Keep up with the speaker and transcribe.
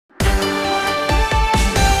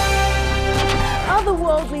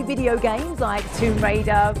otherworldly video games like Tomb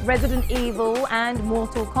Raider, Resident Evil and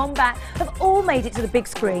Mortal Kombat have all made it to the big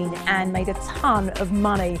screen and made a ton of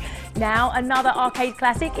money. Now another arcade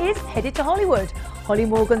classic is headed to Hollywood. Holly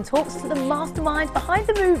Morgan talks to the mastermind behind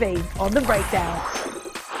the movie on The Breakdown.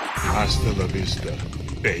 Hasta la vista,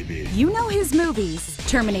 baby. You know his movies,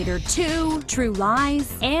 Terminator 2, True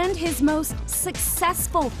Lies, and his most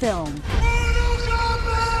successful film. Mortal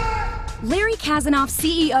Kombat! Larry Kasanoff,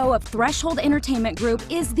 CEO of Threshold Entertainment Group,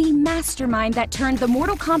 is the mastermind that turned the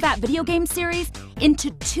Mortal Kombat video game series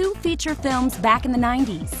into 2 feature films back in the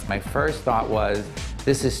 90s. My first thought was,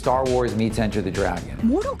 this is Star Wars meets Enter the Dragon.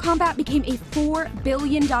 Mortal Kombat became a $4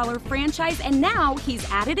 billion franchise, and now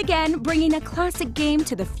he's at it again, bringing a classic game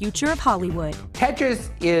to the future of Hollywood. Tetris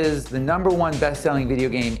is the #1 best-selling video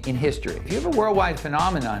game in history. If you have a worldwide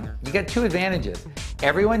phenomenon, you got 2 advantages.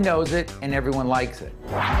 Everyone knows it, and everyone likes it.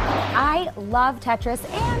 I love Tetris,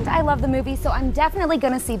 and I love the movie, so I'm definitely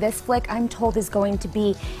going to see this flick. I'm told is going to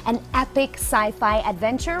be an epic sci-fi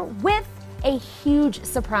adventure with a huge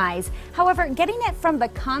surprise. However, getting it from the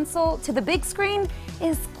console to the big screen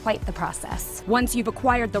is quite the process. Once you've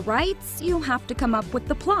acquired the rights, you have to come up with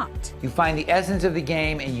the plot. You find the essence of the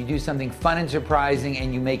game, and you do something fun and surprising,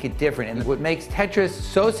 and you make it different. And what makes Tetris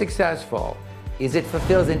so successful is it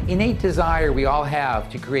fulfills an innate desire we all have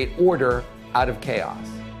to create order out of chaos.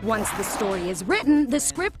 Once the story is written, the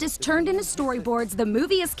script is turned into storyboards, the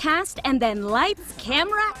movie is cast, and then lights,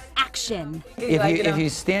 camera, action. If you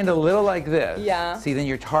stand a little like this, see, then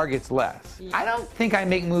your target's less. I don't think I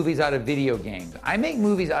make movies out of video games. I make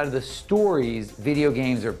movies out of the stories video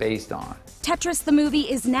games are based on. Tetris the movie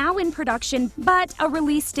is now in production, but a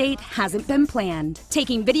release date hasn't been planned.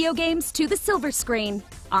 Taking video games to the silver screen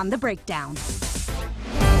on The Breakdown.